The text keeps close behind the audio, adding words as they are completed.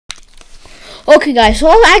Okay, guys, so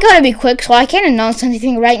I gotta be quick, so I can't announce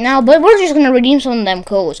anything right now, but we're just gonna redeem some of them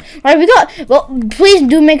codes. Right, please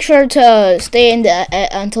do make sure to stay in the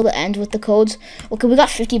until the end with the codes. Okay, we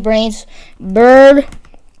got 50 brains, bird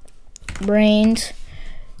brains,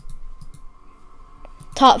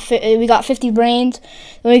 we got 50 brains,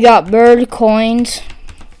 then we got bird coins,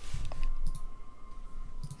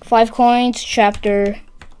 5 coins, chapter.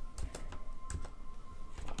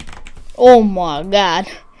 Oh my god.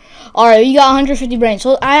 Alright, you got 150 brains.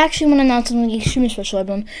 So I actually want to announce something extremely special,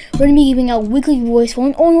 everyone. We're going to be giving out weekly giveaways. So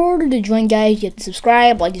in order to join, guys, you have to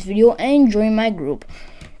subscribe, like this video, and join my group.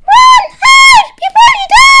 Run! Hide! People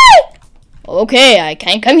die! Okay, I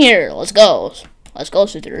can't come here. Let's go. Let's go,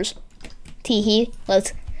 sisters. Tee-hee.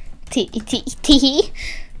 Let's tee-hee.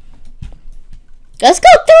 Let's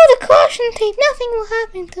go through the caution tape. Nothing will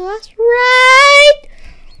happen to us, right?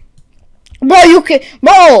 Bro, you can,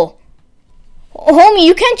 bro. Homie,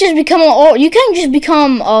 you can't just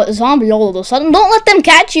become a zombie all of a sudden. Don't let them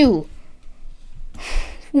catch you.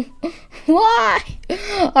 Why?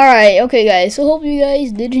 Alright, okay guys, so hope you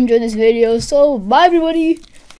guys did enjoy this video. So bye everybody.